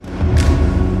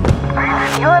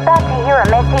You're about to hear a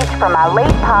message from our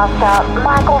lead pastor,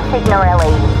 Michael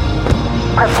Signorelli.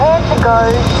 Prepare to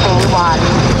go V1.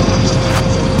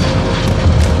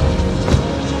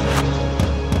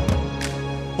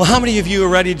 Well, how many of you are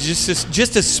ready to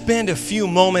just to spend a few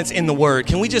moments in the Word?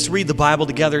 Can we just read the Bible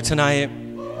together tonight?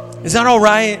 Is that all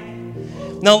right?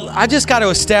 Now, I just got to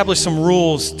establish some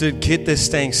rules to get this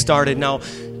thing started. Now,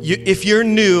 if you're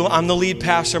new, I'm the lead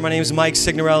pastor. My name is Mike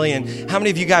Signorelli. And how many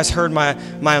of you guys heard my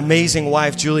amazing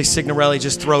wife, Julie Signorelli,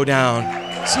 just throw down?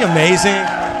 Is she amazing?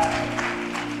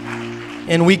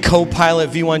 And we co-pilot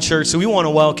V1 Church, so we want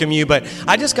to welcome you. But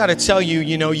I just got to tell you,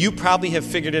 you probably have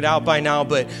figured it out by now,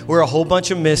 but we're a whole bunch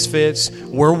of misfits.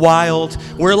 We're wild.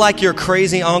 We're like your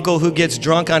crazy uncle who gets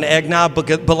drunk on eggnog,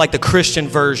 but like the Christian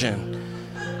version.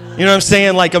 You know what I'm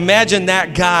saying? Like, imagine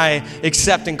that guy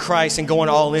accepting Christ and going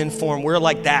all in for him. We're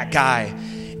like that guy.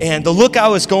 And the look I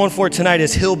was going for tonight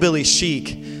is hillbilly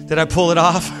chic. Did I pull it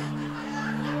off?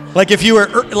 Like if you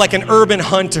were like an urban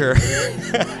hunter.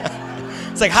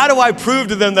 It's like, how do I prove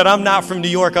to them that I'm not from New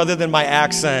York other than my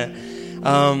accent?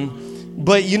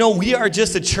 But, we are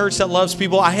just a church that loves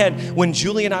people. When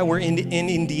Julie and I were in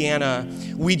Indiana,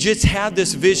 we just had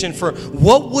this vision for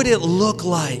what would it look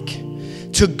like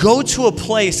to go to a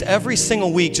place every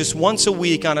single week, just once a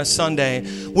week on a Sunday,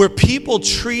 where people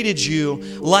treated you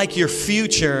like your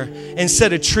future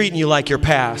instead of treating you like your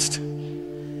past.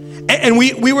 And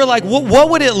we were like, what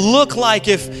would it look like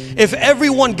if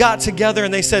everyone got together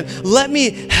and they said, let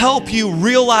me help you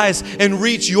realize and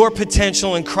reach your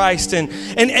potential in Christ? And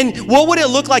what would it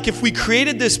look like if we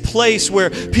created this place where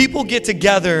people get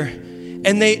together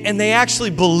and they actually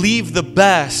believe the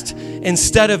best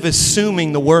instead of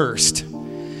assuming the worst?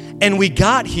 And we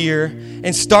got here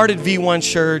and started V1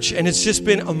 Church, and it's just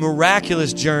been a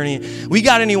miraculous journey. We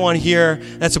got anyone here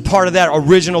that's a part of that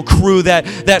original crew,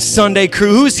 that Sunday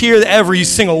crew? Who's here every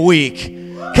single week?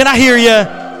 Can I hear you?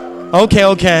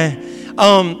 Okay.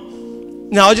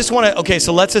 Now I just want to,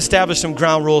 so let's establish some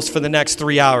ground rules for the next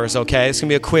 3 hours, okay? It's going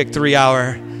to be a quick 3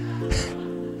 hour.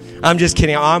 I'm just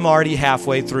kidding. I'm already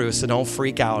halfway through, so don't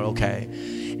freak out, okay?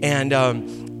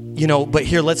 And, but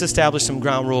here, let's establish some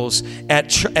ground rules.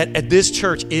 At this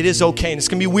church, it is okay, and it's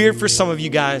going to be weird for some of you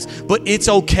guys, but it's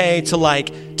okay to,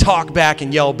 talk back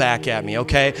and yell back at me,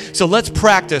 okay? So let's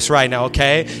practice right now,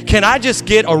 okay? Can I just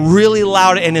get a really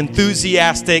loud and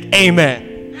enthusiastic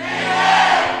amen?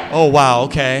 Amen! Oh, wow,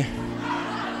 okay.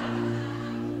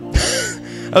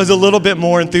 I was a little bit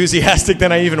more enthusiastic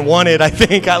than I even wanted, I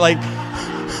think.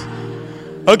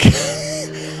 Okay.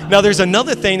 Now, there's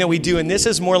another thing that we do, and this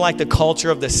is more like the culture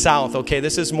of the South, okay?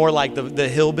 This is more like the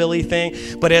hillbilly thing.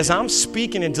 But as I'm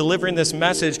speaking and delivering this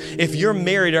message, if you're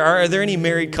married, are there any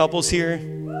married couples here?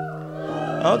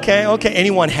 Okay.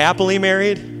 Anyone happily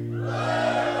married?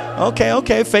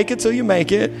 Okay. Fake it till you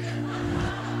make it.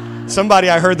 Somebody,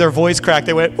 I heard their voice crack.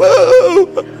 They went, woo!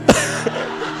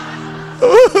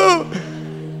 Woo!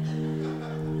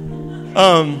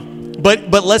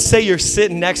 But let's say you're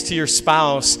sitting next to your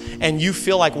spouse and you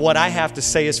feel like what I have to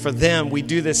say is for them. We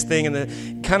do this thing, and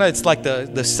it's like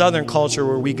the Southern culture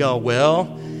where we go,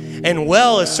 well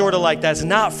is sort of like, that's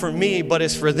not for me, but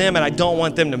it's for them, and I don't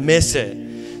want them to miss it.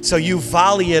 So you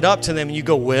volley it up to them and you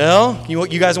go, well,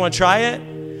 you guys want to try it?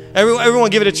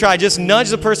 Everyone give it a try. Just nudge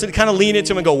the person to kind of lean into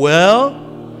them and go, well.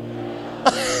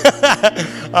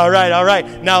 All right.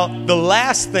 Now, the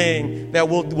last thing that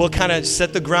we'll kind of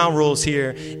set the ground rules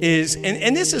here is,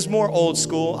 and this is more old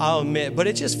school, I'll admit, but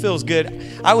it just feels good.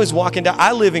 I was walking down,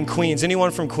 I live in Queens.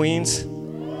 Anyone from Queens?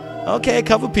 Okay, a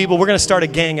couple people. We're going to start a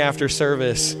gang after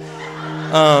service.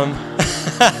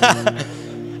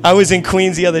 I was in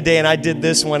Queens the other day, and I did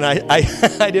this one. I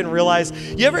didn't realize.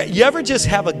 You ever just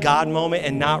have a God moment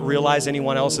and not realize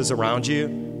anyone else is around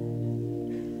you?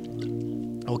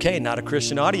 Okay, not a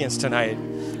Christian audience tonight.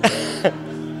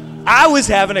 I was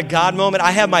having a God moment.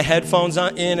 I had my headphones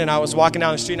in, and I was walking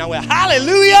down the street, and I went,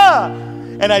 hallelujah!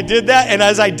 And I did that, and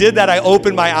as I did that, I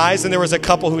opened my eyes, and there was a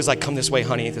couple who was like, come this way,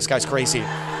 honey, this guy's crazy.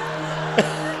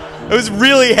 It was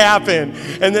really happened.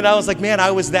 And then I was like, man,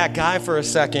 I was that guy for a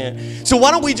second. So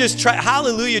why don't we just try?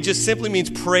 Hallelujah just simply means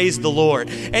praise the Lord.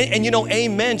 And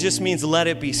amen just means let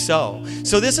it be so.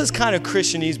 So this is kind of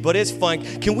Christianese, but it's fun.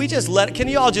 Can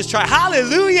you all just try?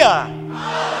 Hallelujah.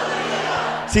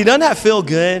 Hallelujah. See, doesn't that feel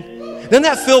good? Doesn't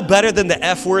that feel better than the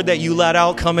F word that you let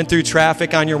out coming through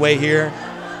traffic on your way here?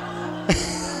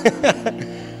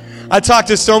 I talk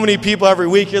to so many people every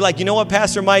week. You're like, you know what,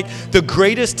 Pastor Mike? The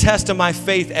greatest test of my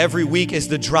faith every week is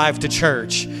the drive to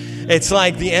church. It's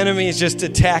like the enemy is just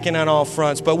attacking on all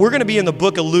fronts. But we're going to be in the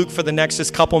book of Luke for the next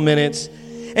just couple minutes.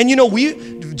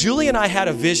 And Julie and I had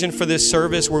a vision for this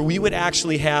service where we would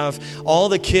actually have all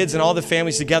the kids and all the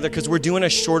families together, because we're doing a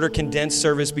shorter, condensed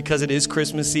service because it is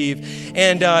Christmas Eve.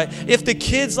 And if the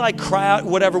kids like cry out,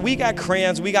 whatever, we got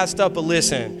crayons, we got stuff, but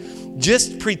listen,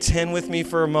 just pretend with me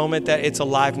for a moment that it's a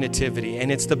live nativity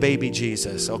and it's the baby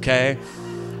Jesus, okay?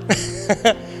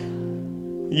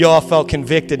 You all felt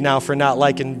convicted now for not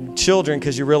liking children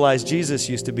because you realize Jesus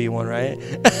used to be one, right?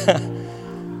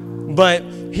 But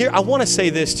here, I want to say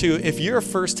this too. If you're a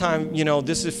first time,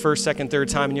 this is first, second, third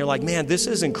time, and you're like, man, this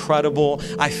is incredible.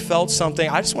 I felt something.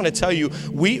 I just want to tell you,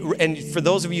 and for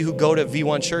those of you who go to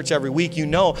V1 Church every week,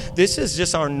 this is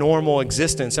just our normal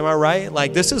existence. Am I right?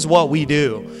 Like, this is what we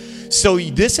do. So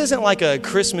this isn't like a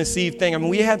Christmas Eve thing. I mean,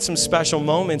 we had some special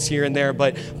moments here and there,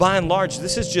 but by and large,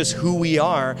 this is just who we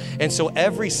are. And so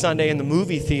every Sunday in the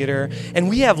movie theater, and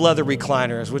we have leather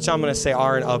recliners, which I'm going to say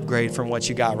are an upgrade from what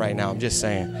you got right now. I'm just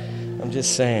saying.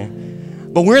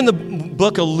 But we're in the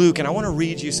book of Luke, and I want to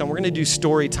read you some. We're going to do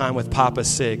story time with Papa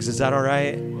Sigs. Is that all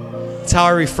right? That's how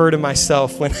I refer to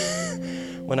myself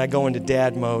when I go into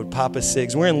dad mode, Papa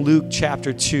Sigs. We're in Luke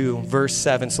chapter 2, verse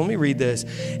 7. So let me read this.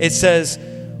 It says,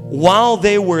 while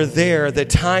they were there, the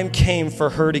time came for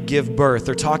her to give birth.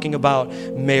 They're talking about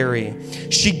Mary.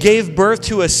 She gave birth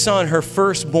to a son, her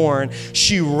firstborn.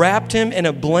 She wrapped him in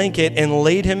a blanket and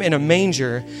laid him in a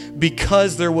manger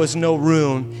because there was no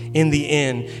room in the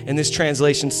inn. And this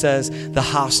translation says the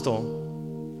hostel.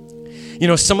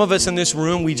 Some of us in this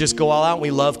room, we just go all out and we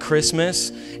love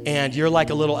Christmas, and you're like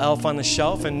a little elf on the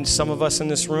shelf. And some of us in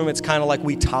this room, it's kind of like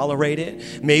we tolerate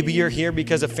it. Maybe you're here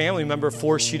because a family member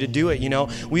forced you to do it.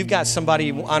 We've got somebody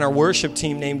on our worship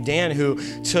team named Dan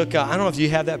who took, I don't know if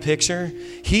you have that picture.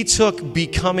 He took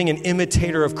becoming an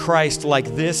imitator of Christ like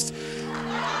this.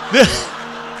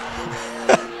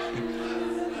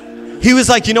 He was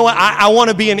like, I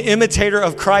want to be an imitator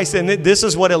of Christ, and this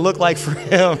is what it looked like for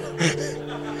him.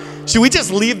 Should we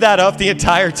just leave that up the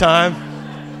entire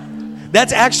time?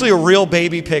 That's actually a real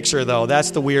baby picture, though.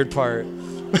 That's the weird part.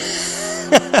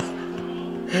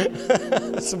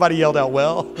 Somebody yelled out,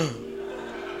 well.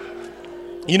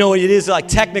 It is like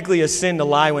technically a sin to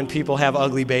lie when people have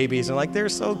ugly babies. And like, they're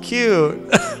so cute.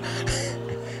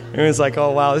 Everyone's like,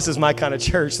 oh, wow, this is my kind of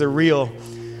church. They're real.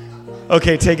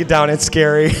 Okay, take it down. It's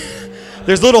scary.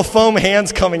 There's little foam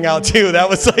hands coming out, too. That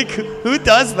was like, who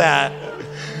does that?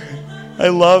 I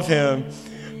love him.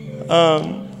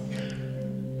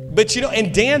 But,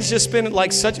 and Dan's just been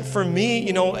like for me,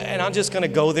 and I'm just going to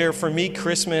go there. For me,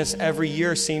 Christmas every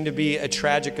year seemed to be a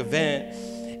tragic event.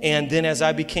 And then as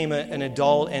I became an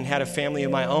adult and had a family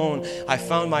of my own, I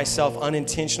found myself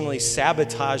unintentionally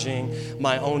sabotaging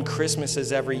my own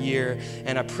Christmases every year.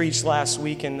 And I preached last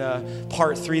week in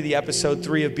part 3, the episode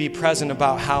 3 of Be Present,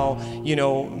 about how,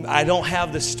 I don't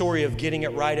have the story of getting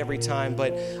it right every time,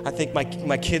 but I think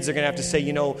my kids are going to have to say,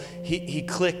 he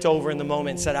clicked over in the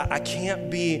moment and said, I can't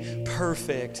be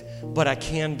perfect, but I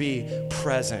can be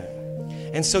present.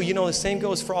 And so, the same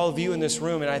goes for all of you in this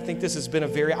room. And I think this has been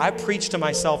I preached to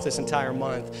myself this entire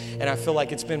month, and I feel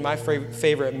like it's been my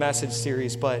favorite message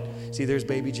series. But see, there's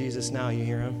baby Jesus now. You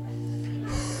hear him?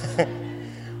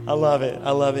 I love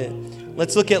it.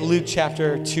 Let's look at Luke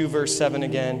chapter 2, verse 7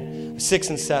 again, 6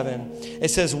 and 7.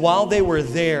 It says, while they were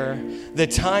there, the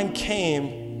time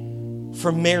came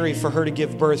for Mary for her to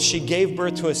give birth. She gave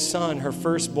birth to a son, her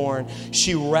firstborn.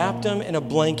 She wrapped him in a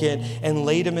blanket and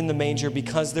laid him in the manger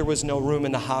because there was no room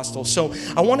in the hostel. So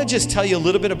I want to just tell you a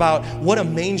little bit about what a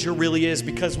manger really is,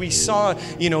 because we saw,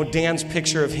 Dan's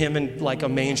picture of him in like a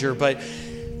manger, but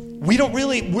we don't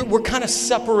really, we're kind of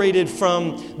separated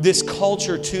from this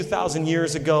culture 2,000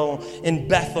 years ago in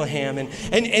Bethlehem. And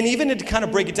even to kind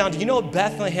of break it down, do you know what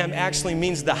Bethlehem actually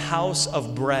means? The house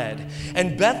of bread.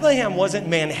 And Bethlehem wasn't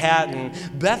Manhattan.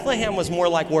 Bethlehem was more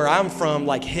like where I'm from,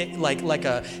 like a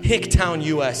Hicktown,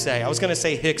 USA. I was going to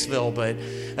say Hicksville, but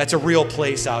that's a real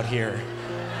place out here.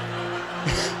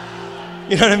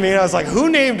 You know what I mean? I was like, who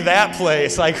named that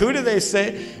place? Like, who did they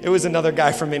say? It was another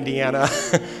guy from Indiana.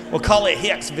 We'll call it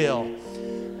Hicksville.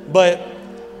 But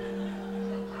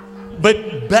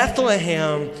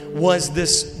Bethlehem was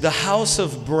the house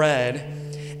of bread,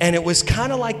 and it was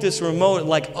kind of like this remote,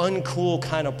 like uncool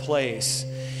kind of place.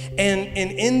 And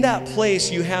in that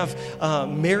place, you have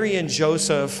Mary and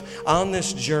Joseph on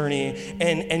this journey,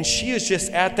 and she is just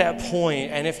at that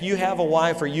point. And if you have a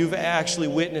wife or you've actually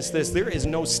witnessed this, there is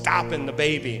no stopping the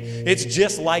baby. It's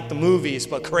just like the movies,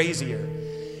 but crazier.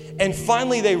 And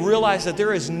finally, they realize that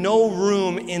there is no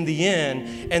room in the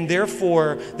inn, and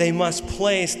therefore they must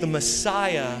place the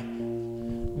Messiah,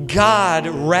 God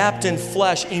wrapped in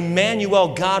flesh,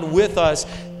 Emmanuel, God with us,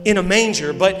 in a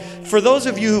manger. But for those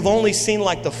of you who've only seen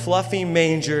like the fluffy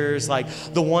mangers, like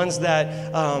the ones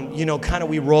that, kind of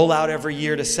we roll out every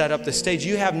year to set up the stage,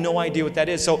 you have no idea what that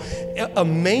is. So a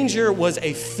manger was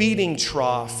a feeding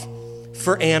trough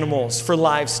for animals, for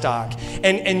livestock.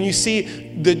 And you see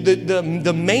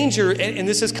the manger, and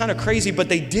this is kind of crazy, but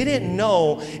they didn't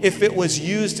know if it was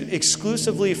used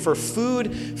exclusively for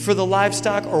food for the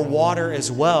livestock or water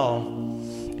as well.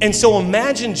 And so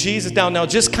imagine Jesus now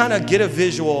just kind of get a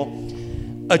visual,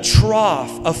 a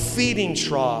trough, a feeding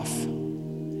trough.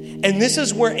 And this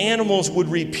is where animals would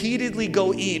repeatedly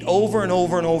go eat over and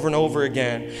over and over and over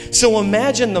again. So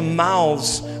imagine the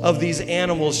mouths of these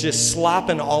animals just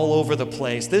slopping all over the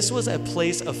place. This was a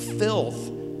place of filth.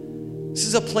 This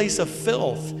is a place of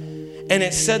filth. And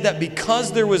it said that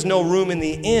because there was no room in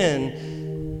the inn,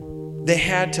 they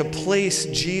had to place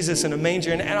Jesus in a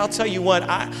manger. And I'll tell you what,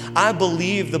 I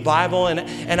believe the Bible,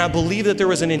 and I believe that there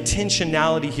was an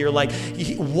intentionality here. Like,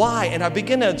 why? And I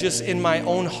begin to just in my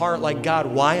own heart, like, God,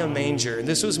 why a manger? And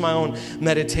this was my own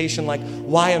meditation, like,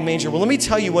 why a manger? Well, let me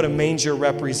tell you what a manger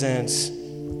represents.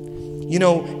 You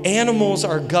know, animals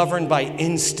are governed by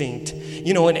instinct.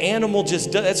 You know, an animal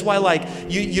just does, that's why, like,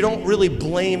 you don't really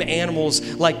blame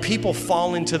animals. Like, people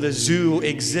fall into the zoo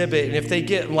exhibit, and if they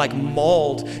get, like,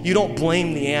 mauled, you don't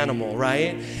blame the animal,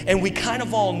 right? And we kind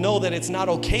of all know that it's not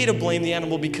okay to blame the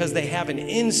animal because they have an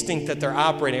instinct that they're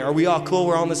operating. Are we all cool?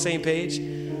 We're on the same page?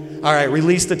 All right,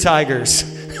 release the tigers.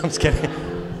 I'm just kidding.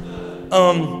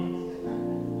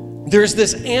 There's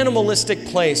this animalistic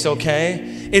place,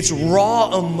 okay? It's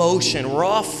raw emotion,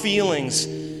 raw feelings.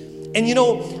 And you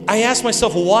know, I asked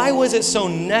myself, why was it so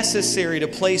necessary to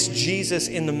place Jesus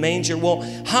in the manger? Well,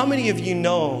 how many of you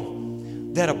know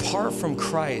that apart from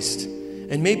Christ,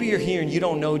 and maybe you're here and you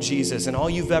don't know Jesus, and all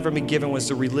you've ever been given was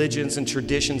the religions and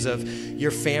traditions of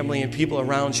your family and people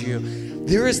around you,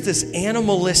 there is this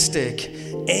animalistic,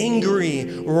 angry,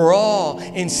 raw,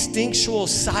 instinctual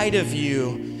side of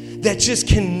you that just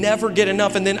can never get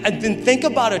enough. And then think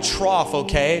about a trough,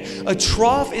 okay? A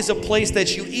trough is a place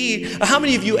that you eat. How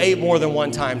many of you ate more than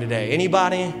one time today?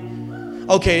 Anybody?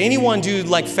 Okay, anyone do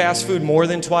like fast food more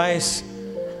than twice?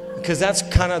 Because that's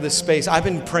kind of the space. I've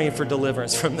been praying for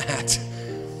deliverance from that.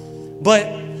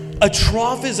 But a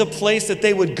trough is a place that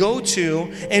they would go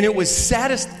to, and it would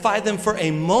satisfy them for a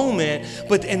moment,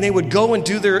 and they would go and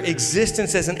do their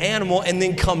existence as an animal and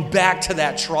then come back to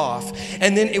that trough.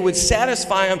 And then it would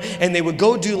satisfy them, and they would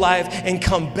go do life and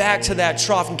come back to that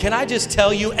trough. And can I just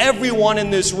tell you, everyone in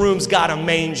this room's got a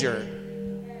manger.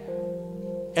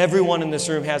 Everyone in this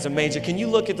room has a manger. Can you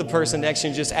look at the person next to you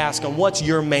and just ask them, what's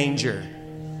your manger?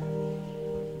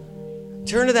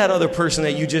 Turn to that other person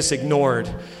that you just ignored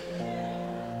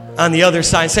on the other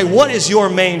side and say, what is your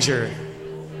manger?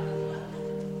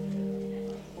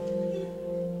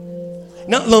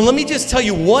 Now, let me just tell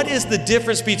you, what is the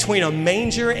difference between a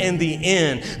manger and the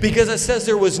inn? Because it says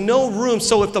there was no room.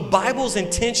 So if the Bible's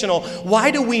intentional, why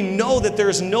do we know that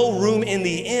there's no room in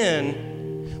the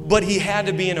inn, but he had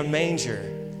to be in a manger?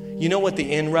 You know what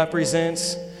the inn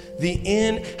represents? The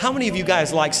inn, how many of you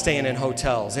guys like staying in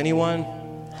hotels? Anyone?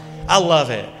 I love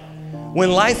it.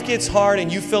 When life gets hard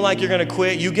and you feel like you're going to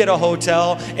quit, you get a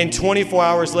hotel, and 24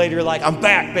 hours later, you're like, I'm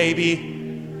back, baby.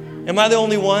 Am I the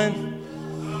only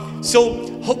one? So,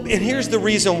 and here's the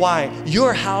reason why.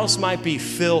 Your house might be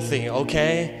filthy,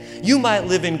 okay? You might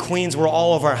live in Queens where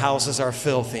all of our houses are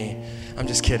filthy. I'm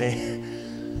just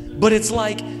kidding. But it's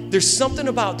like, there's something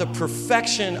about the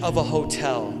perfection of a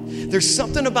hotel. There's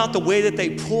something about the way that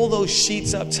they pull those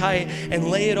sheets up tight and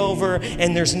lay it over,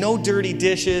 and there's no dirty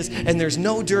dishes and there's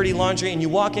no dirty laundry, and you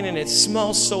walk in and it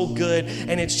smells so good,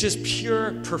 and it's just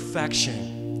pure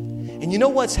perfection. And you know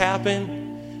what's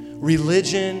happened?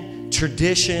 Religion,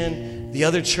 tradition, the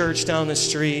other church down the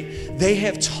street, they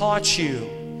have taught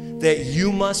you that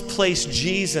you must place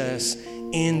Jesus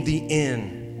in the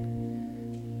inn.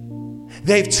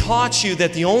 They've taught you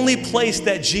that the only place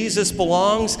that Jesus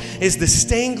belongs is the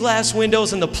stained glass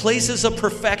windows and the places of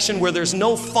perfection where there's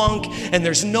no funk and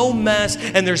there's no mess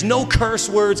and there's no curse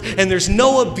words and there's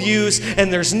no abuse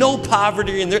and there's no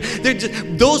poverty. And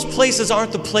those places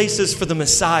aren't the places for the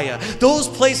Messiah. Those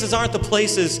places aren't the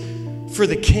places for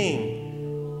the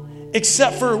King.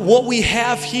 Except for what we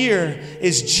have here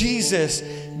is Jesus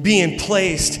being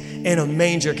placed in a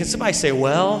manger. Can somebody say,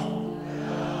 well?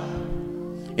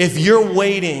 If you're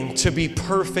waiting to be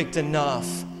perfect enough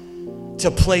to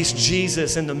place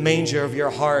Jesus in the manger of your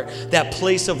heart, that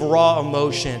place of raw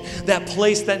emotion, that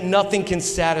place that nothing can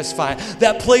satisfy,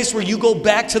 that place where you go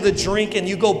back to the drink and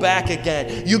you go back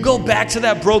again, you go back to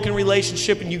that broken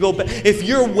relationship and you go back. If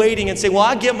you're waiting and say, well,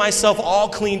 I'll get myself all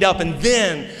cleaned up and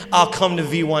then I'll come to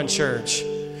V1 Church.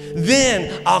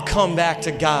 Then I'll come back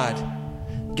to God.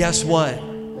 Guess what?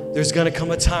 There's going to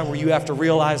come a time where you have to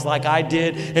realize, like I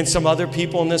did and some other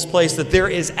people in this place, that there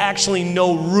is actually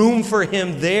no room for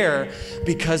him there,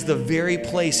 because the very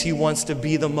place he wants to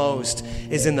be the most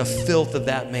is in the filth of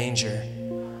that manger.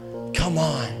 Come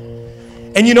on.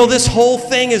 And you know, this whole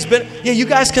thing has been, yeah, you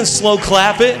guys can slow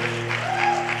clap it.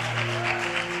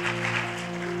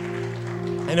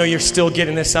 I know you're still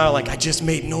getting this out like, I just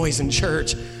made noise in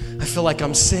church. I feel like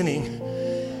I'm sinning.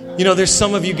 You know, there's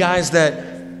some of you guys that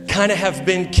kind of have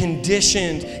been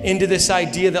conditioned into this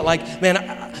idea that, like,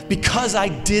 man, because I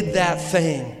did that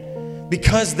thing,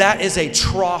 because that is a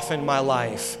trough in my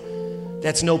life,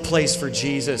 that's no place for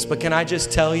Jesus. But can I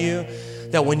just tell you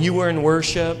that when you were in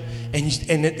worship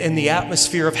and the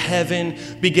atmosphere of heaven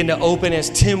began to open, as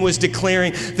Tim was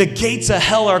declaring, the gates of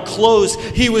hell are closed,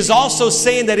 he was also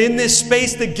saying that in this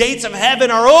space, the gates of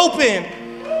heaven are open.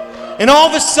 And all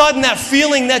of a sudden, that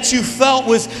feeling that you felt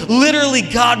was literally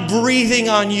God breathing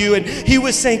on you. And he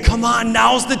was saying, come on,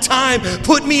 now's the time.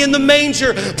 Put me in the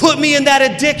manger. Put me in that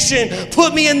addiction.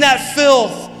 Put me in that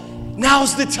filth.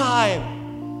 Now's the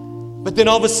time. But then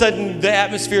all of a sudden, the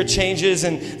atmosphere changes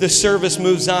and the service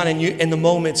moves on, and the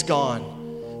moment's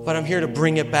gone. But I'm here to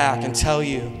bring it back and tell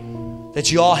you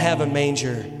that you all have a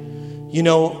manger. You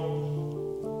know,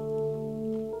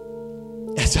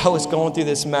 as I was going through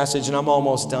this message, and I'm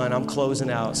almost done, I'm closing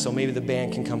out, so maybe the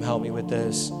band can come help me with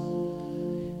this.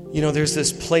 You know, there's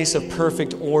this place of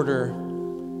perfect order,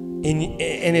 and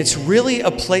it's really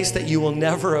a place that you will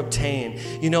never obtain.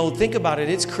 You know, think about it.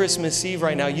 It's Christmas Eve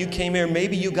right now. You came here,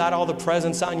 maybe you got all the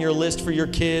presents on your list for your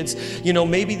kids. You know,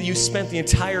 maybe you spent the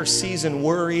entire season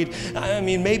worried. I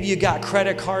mean, maybe you got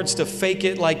credit cards to fake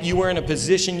it like you were in a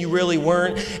position you really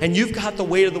weren't, and you've got the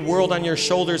weight of the world on your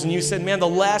shoulders, and you said, man, the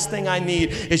last thing I need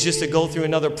is just to go through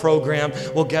another program.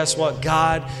 Well, guess what?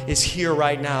 God is here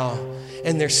right now.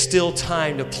 And there's still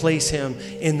time to place him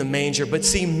in the manger. But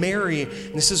see, Mary,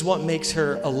 and this is what makes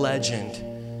her a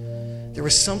legend. There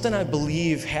was something, I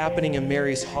believe, happening in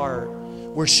Mary's heart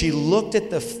where she looked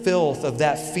at the filth of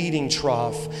that feeding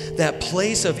trough, that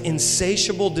place of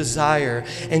insatiable desire,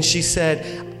 and she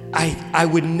said, I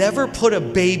would never put a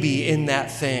baby in that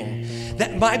thing.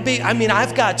 That my baby, I mean,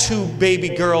 I've got 2 baby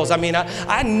girls. I mean,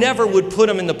 I never would put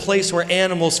them in the place where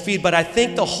animals feed, but I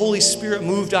think the Holy Spirit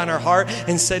moved on her heart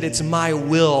and said, it's my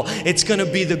will. It's going to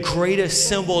be the greatest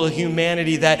symbol of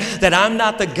humanity that I'm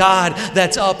not the God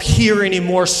that's up here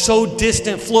anymore, so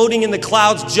distant, floating in the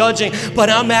clouds, judging, but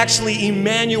I'm actually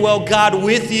Emmanuel, God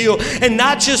with you, and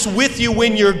not just with you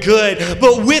when you're good,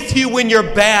 but with you when you're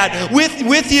bad,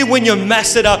 with you when you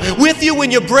mess it up, with you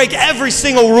when you break every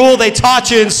single rule they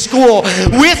taught you in school,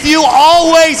 with you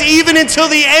always, even until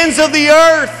the ends of the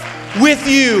earth, with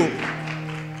you.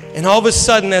 And all of a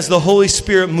sudden, as the Holy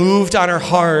Spirit moved on her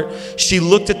heart, she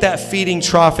looked at that feeding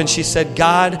trough and she said,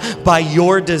 God, by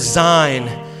your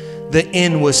design, the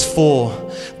inn was full.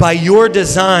 By your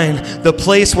design, the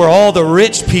place where all the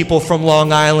rich people from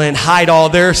Long Island hide all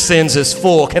their sins is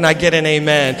full. Can I get an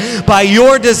amen? By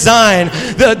your design,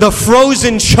 the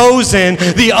frozen chosen,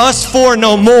 the us four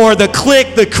no more, the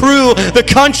clique, the crew, the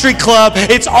country club,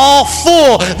 it's all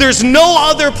full. There's no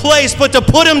other place but to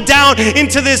put him down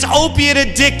into this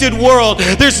opiate-addicted world.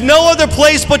 There's no other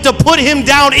place but to put him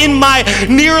down in my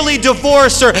nearly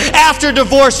divorce or after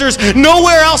divorce. There's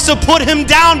nowhere else to put him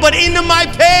down but into my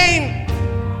pain.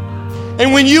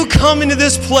 And when you come into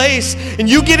this place and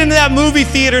you get into that movie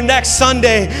theater next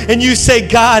Sunday and you say,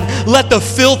 God, let the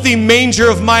filthy manger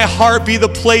of my heart be the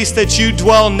place that you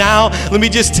dwell now, let me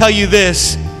just tell you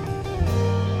this.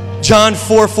 John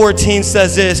 4:14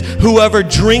 says this, whoever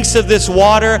drinks of this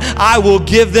water I will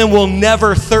give them will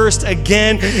never thirst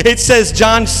again. It says,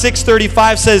 John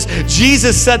 6:35 says,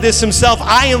 Jesus said this himself,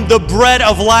 I am the bread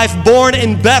of life, born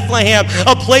in Bethlehem,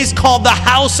 a place called the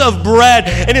house of bread.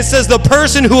 And it says, the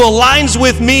person who aligns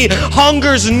with me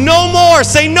hungers no more.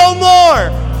 Say no more.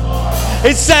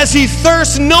 It says he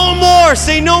thirsts no more.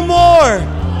 Say no more.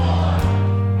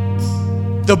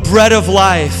 The bread of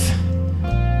life,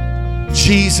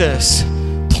 Jesus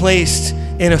placed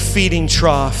in a feeding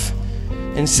trough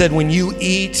and said, when you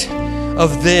eat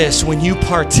of this, when you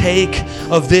partake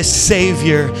of this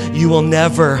Savior, you will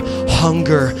never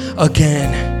hunger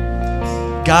again.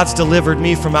 God's delivered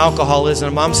me from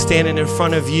alcoholism. I'm standing in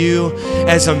front of you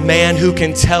as a man who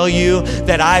can tell you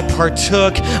that I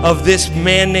partook of this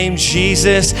man named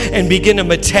Jesus and begin to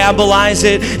metabolize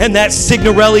it, and that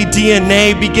Signorelli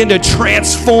DNA begin to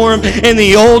transform, and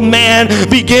the old man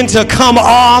begin to come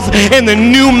off, and the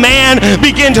new man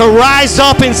begin to rise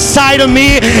up inside of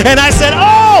me. And I said,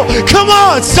 oh, come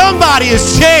on, somebody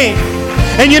is changed.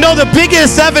 And you know, the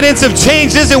biggest evidence of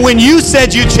change isn't when you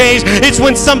said you changed. It's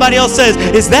when somebody else says,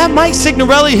 is that Mike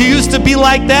Signorelli who used to be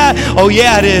like that? Oh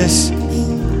yeah, it is.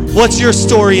 What's your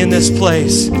story in this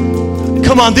place?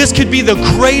 Come on, this could be the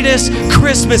greatest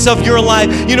Christmas of your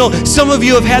life. You know, some of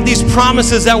you have had these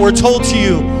promises that were told to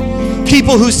you.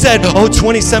 People who said, oh,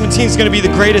 2017 is going to be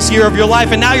the greatest year of your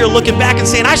life. And now you're looking back and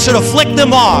saying, I should have flicked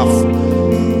them off.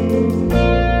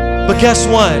 But guess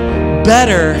what?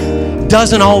 Better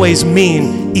doesn't always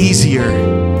mean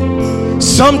easier.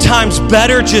 Sometimes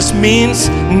better just means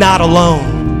not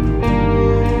alone.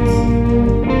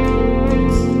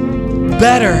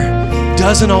 Better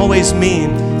doesn't always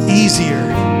mean easier.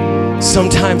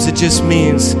 Sometimes it just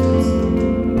means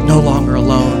no longer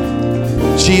alone.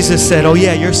 Jesus said, oh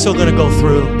yeah, you're still gonna go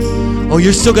through. Oh,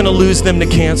 you're still gonna lose them to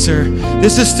cancer.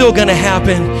 This is still gonna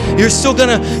happen.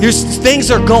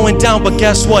 Things are going down, but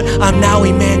guess what? I'm now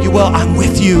Emmanuel. I'm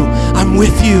with you. I'm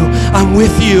with you. I'm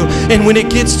with you. And when it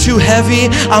gets too heavy,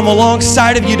 I'm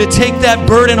alongside of you to take that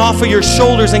burden off of your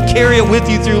shoulders and carry it with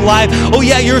you through life. Oh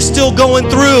yeah, you're still going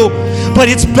through, but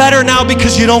it's better now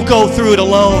because you don't go through it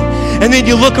alone. And then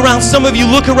you look around, some of you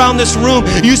look around this room,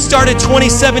 you started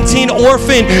 2017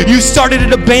 orphaned, you started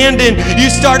it abandoned, you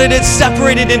started it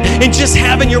separated, and just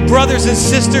having your brothers and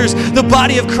sisters, the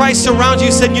body of Christ around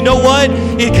you, said, you know what?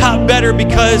 It got better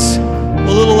because I'm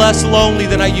a little less lonely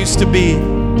than I used to be.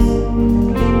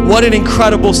 What an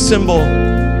incredible symbol.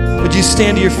 Would you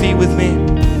stand to your feet with me?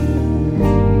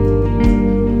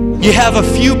 You have a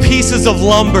few pieces of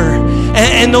lumber,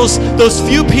 and those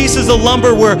few pieces of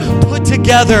lumber were put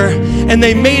together, and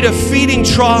they made a feeding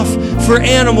trough for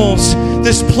animals,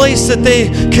 this place that they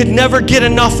could never get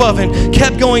enough of and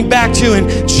kept going back to.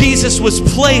 And Jesus was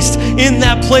placed in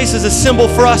that place as a symbol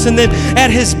for us. And then at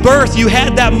his birth, you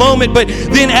had that moment, but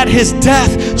then at his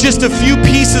death, just a few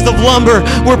pieces of lumber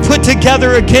were put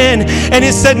together again. And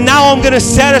it said, now I'm going to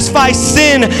satisfy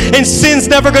sin, and sin's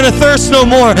never going to thirst no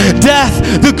more. Death,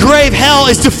 the grave, hell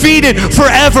is defeated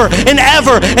forever and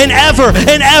ever and ever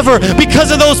and ever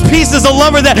because of those pieces of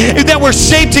lumber that were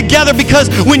shaped together. Because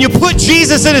when you put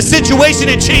Jesus in a situation,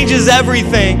 it changes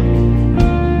everything.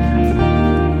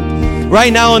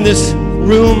 Right now in this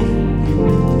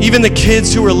room, even the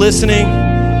kids who are listening,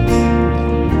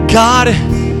 God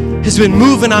has been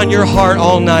moving on your heart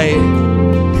all night.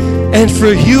 And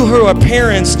for you who are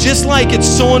parents, just like it's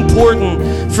so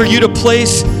important for you to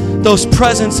place those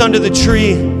presents under the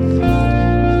tree,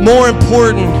 more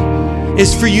important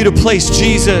is for you to place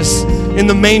Jesus in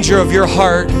the manger of your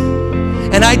heart.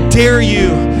 And I dare you,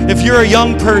 if you're a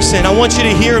young person, I want you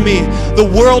to hear me. The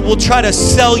world will try to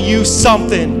sell you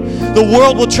something. The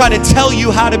world will try to tell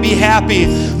you how to be happy.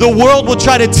 The world will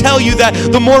try to tell you that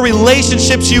the more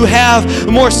relationships you have,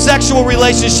 the more sexual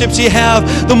relationships you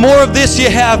have, the more of this you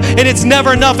have, and it's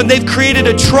never enough. And they've created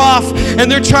a trough, and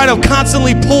they're trying to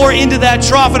constantly pour into that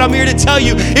trough. And I'm here to tell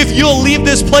you, if you'll leave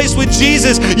this place with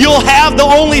Jesus, you'll have the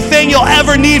only thing you'll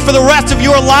ever need for the rest of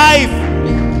your life.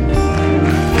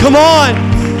 Come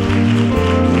on.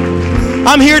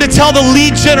 I'm here to tell the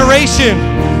lead generation,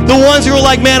 the ones who are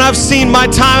like, man, I've seen my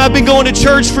time. I've been going to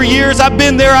church for years. I've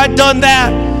been there. I've done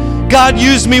that. God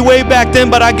used me way back then,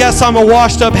 but I guess I'm a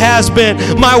washed up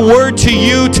has-been. My word to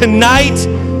you tonight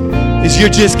is you're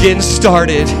just getting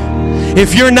started.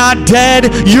 If you're not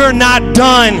dead, you're not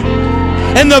done.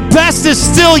 And the best is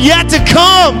still yet to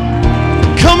come.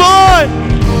 Come on.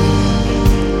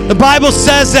 The Bible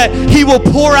says that he will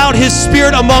pour out his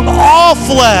spirit among all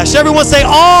flesh. Everyone say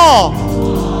all.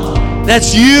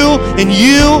 That's you and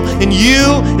you and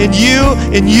you and you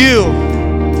and you.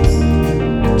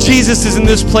 Jesus is in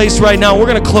this place right now. We're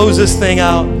going to close this thing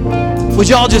out. Would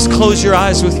y'all just close your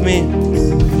eyes with me?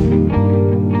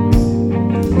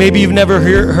 Maybe you've never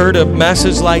heard a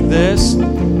message like this.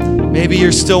 Maybe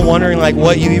you're still wondering like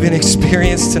what you even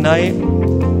experienced tonight.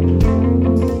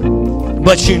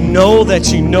 But you know that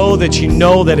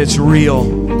it's real.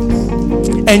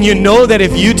 And you know that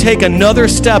if you take another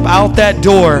step out that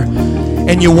door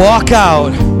and you walk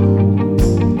out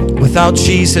without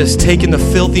Jesus taking the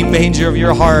filthy manger of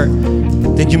your heart,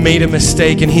 then you made a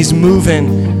mistake, and he's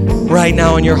moving right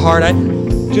now in your heart.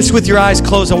 Just with your eyes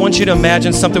closed, I want you to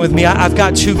imagine something with me. I've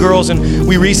got two girls, and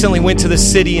we recently went to the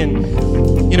city, and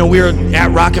we were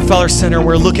at Rockefeller Center, and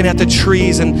we're looking at the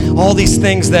trees and all these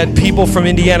things that people from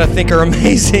Indiana think are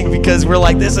amazing because we're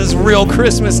like, this is real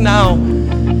Christmas now.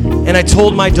 And I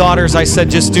told my daughters, I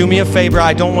said, just do me a favor.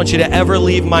 I don't want you to ever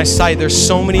leave my sight. There's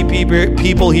so many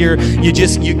people here.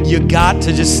 You got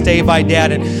to just stay by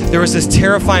Dad. And there was this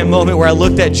terrifying moment where I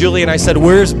looked at Julie and I said,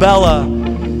 where's Bella?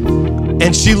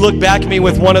 And she looked back at me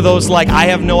with one of those like, I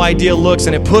have no idea looks,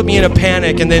 and it put me in a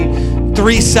panic. And then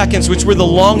 3 seconds, which were the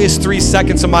longest 3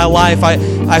 seconds of my life,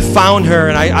 I found her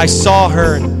and I saw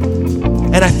her.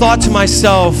 And I thought to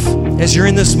myself, as you're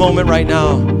in this moment right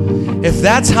now, if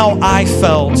that's how I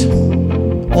felt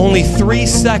only 3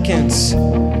 seconds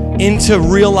into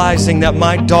realizing that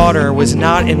my daughter was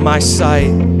not in my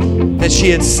sight, that she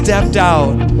had stepped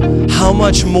out, how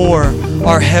much more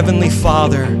our Heavenly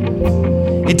Father.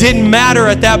 It didn't matter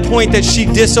at that point that she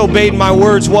disobeyed my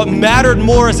words. What mattered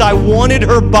more is I wanted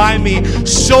her by me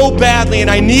so badly, and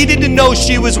I needed to know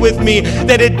she was with me,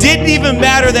 that it didn't even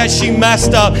matter that she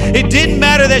messed up. It didn't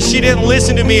matter that she didn't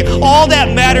listen to me. All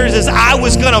that matters is I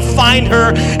was going to find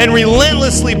her and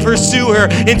relentlessly pursue her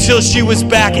until she was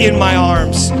back in my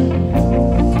arms.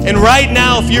 And right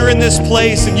now, if you're in this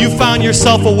place and you found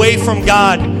yourself away from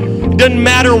God, it doesn't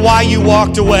matter why you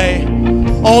walked away.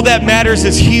 All that matters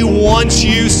is He wants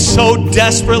you so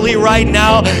desperately right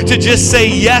now to just say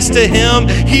yes to Him.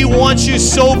 He wants you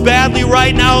so badly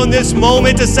right now in this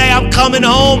moment to say, I'm coming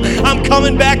home. I'm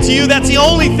coming back to you. That's the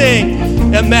only thing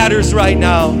that matters right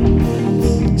now.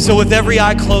 So with every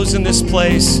eye closed in this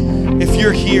place, if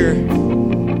you're here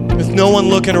with no one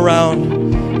looking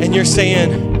around and you're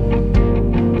saying,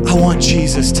 I want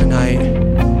Jesus tonight.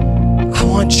 I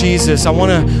want Jesus. I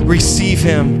want to receive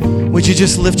Him. Would you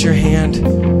just lift your hand?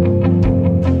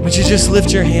 Would you just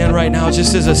lift your hand right now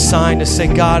just as a sign to say,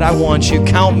 God, I want you.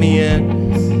 Count me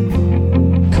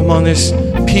in. Come on, there's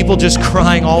people just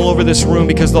crying all over this room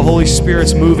because the Holy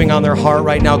Spirit's moving on their heart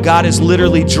right now. God is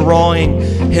literally drawing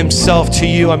Himself to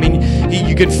you. I mean,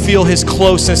 you could feel His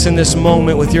closeness in this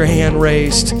moment with your hand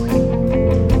raised.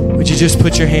 Would you just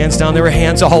put your hands down? There were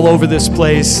hands all over this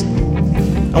place.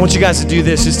 I want you guys to do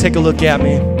this. Just take a look at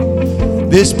me.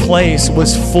 This place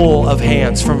was full of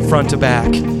hands from front to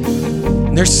back.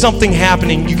 And there's something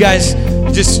happening. You guys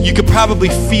you could probably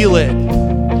feel it.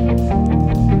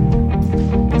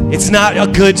 It's not a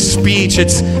good speech.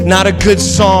 It's not a good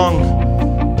song.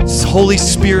 It's Holy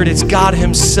Spirit. It's God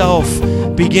Himself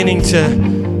beginning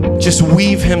to just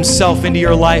weave Himself into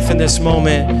your life in this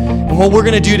moment. And what we're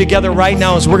going to do together right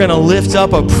now is we're going to lift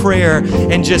up a prayer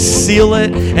and just seal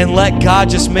it and let God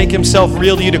just make Himself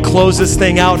real to you to close this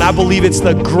thing out. And I believe it's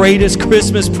the greatest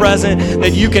Christmas present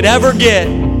that you could ever get.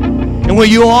 And will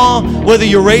you all, whether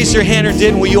you raised your hand or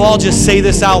didn't, will you all just say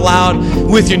this out loud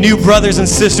with your new brothers and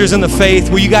sisters in the faith?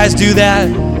 Will you guys do that?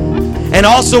 And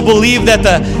also believe that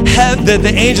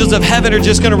the angels of heaven are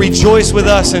just going to rejoice with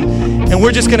us. And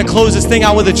we're just going to close this thing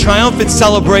out with a triumphant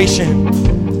celebration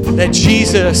that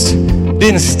Jesus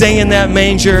didn't stay in that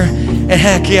manger. And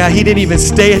heck yeah, He didn't even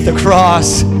stay at the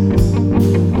cross.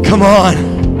 Come on.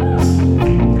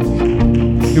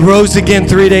 He rose again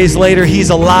 3 days later. He's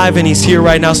alive and He's here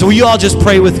right now. So will you all just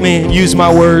pray with me and use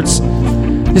my words?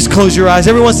 Just close your eyes.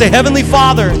 Everyone say, Heavenly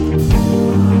Father,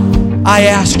 I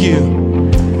ask you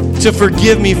to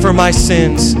forgive me for my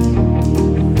sins.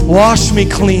 Wash me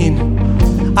clean.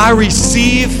 I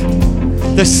receive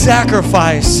the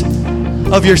sacrifice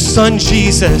of your Son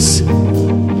Jesus.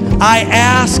 I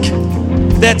ask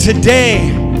that today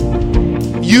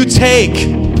you take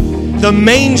the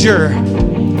manger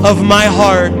of my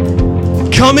heart,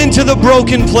 come into the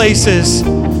broken places,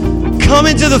 come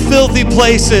into the filthy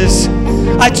places.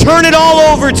 I turn it all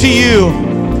over to you.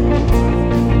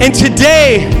 And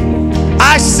today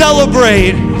I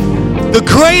celebrate the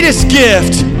greatest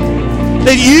gift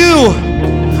that you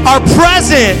are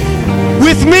present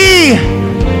with me.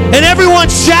 And everyone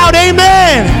shout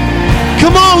amen.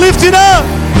 Come on, lift it up.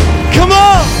 Come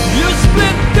on. You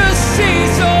split the sea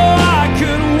so I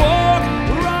could walk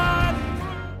right.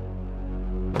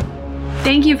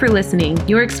 Thank you for listening.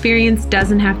 Your experience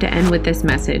doesn't have to end with this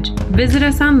message. Visit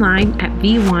us online at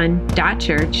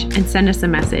v1.church and send us a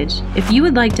message. If you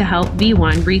would like to help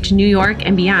V1 reach New York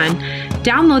and beyond,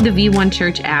 download the V1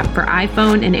 Church app for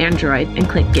iPhone and Android and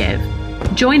click Give.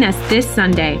 Join us this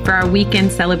Sunday for our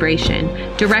weekend celebration.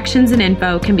 Directions and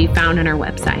info can be found on our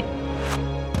website.